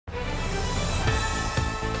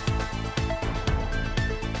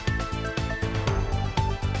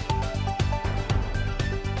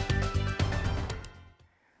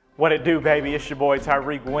What it do, baby? It's your boy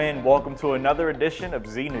Tyrik Wynn. Welcome to another edition of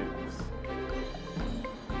Z News.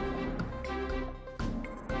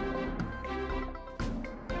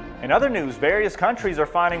 In other news, various countries are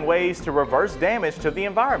finding ways to reverse damage to the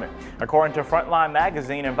environment. According to Frontline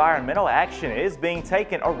magazine, environmental action is being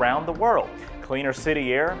taken around the world. Cleaner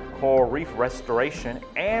city air, coral reef restoration,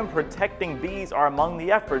 and protecting bees are among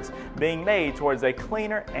the efforts being made towards a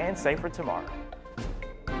cleaner and safer tomorrow.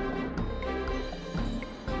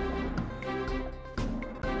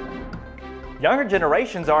 Younger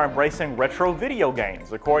generations are embracing retro video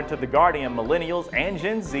games. According to The Guardian, millennials and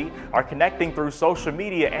Gen Z are connecting through social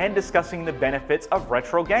media and discussing the benefits of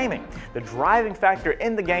retro gaming. The driving factor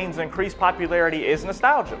in the game's increased popularity is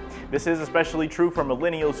nostalgia. This is especially true for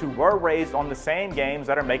millennials who were raised on the same games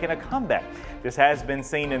that are making a comeback. This has been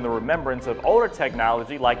seen in the remembrance of older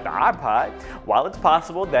technology like the iPod. While it's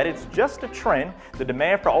possible that it's just a trend, the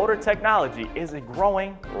demand for older technology is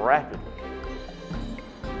growing rapidly.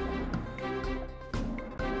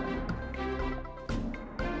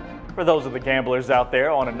 For those of the gamblers out there,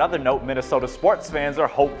 on another note, Minnesota sports fans are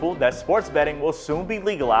hopeful that sports betting will soon be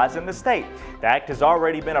legalized in the state. The act has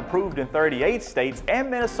already been approved in 38 states, and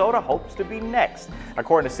Minnesota hopes to be next.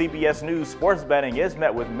 According to CBS News, sports betting is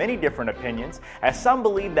met with many different opinions, as some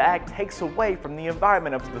believe the act takes away from the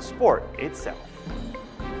environment of the sport itself.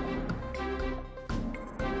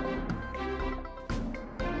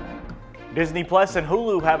 Disney Plus and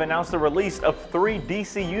Hulu have announced the release of 3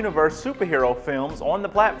 DC Universe superhero films on the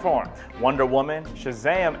platform. Wonder Woman,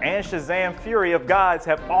 Shazam, and Shazam! Fury of Gods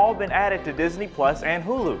have all been added to Disney Plus and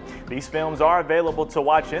Hulu. These films are available to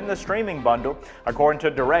watch in the streaming bundle. According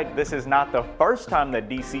to Direct, this is not the first time that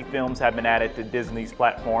DC films have been added to Disney's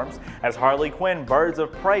platforms, as Harley Quinn: Birds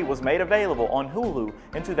of Prey was made available on Hulu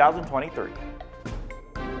in 2023.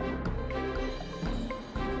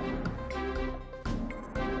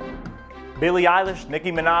 Billie Eilish,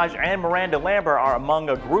 Nicki Minaj, and Miranda Lambert are among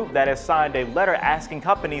a group that has signed a letter asking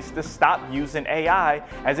companies to stop using AI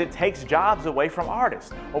as it takes jobs away from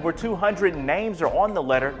artists. Over 200 names are on the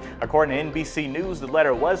letter. According to NBC News, the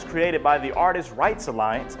letter was created by the Artists' Rights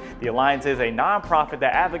Alliance. The alliance is a nonprofit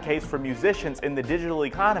that advocates for musicians in the digital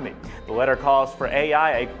economy. The letter calls for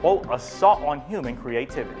AI a, quote, assault on human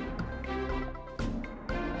creativity.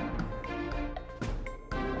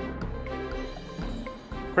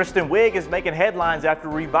 Kristen Wiig is making headlines after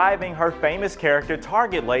reviving her famous character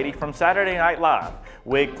Target Lady from Saturday Night Live.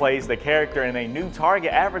 Wiig plays the character in a new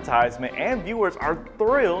Target advertisement, and viewers are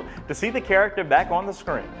thrilled to see the character back on the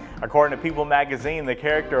screen. According to People magazine, the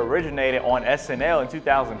character originated on SNL in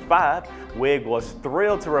 2005. Wiig was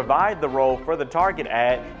thrilled to revive the role for the Target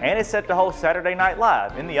ad and is set to host Saturday Night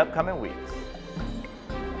Live in the upcoming weeks.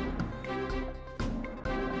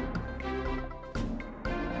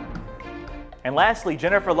 And lastly,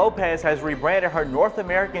 Jennifer Lopez has rebranded her North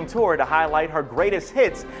American tour to highlight her greatest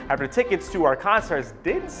hits after tickets to her concerts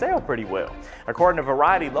didn't sell pretty well. According to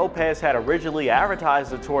Variety, Lopez had originally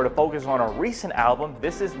advertised the tour to focus on her recent album,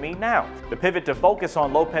 This Is Me Now. The pivot to focus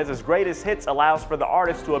on Lopez's greatest hits allows for the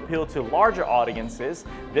artist to appeal to larger audiences.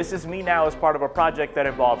 This Is Me Now is part of a project that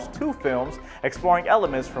involves 2 films exploring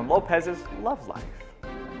elements from Lopez's love life.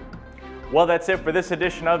 Well, that's it for this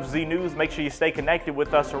edition of Z News. Make sure you stay connected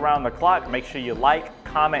with us around the clock. Make sure you like,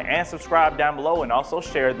 comment, and subscribe down below, and also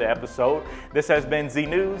share the episode. This has been Z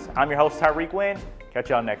News. I'm your host, Tyrik Wynn.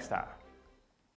 Catch y'all next time.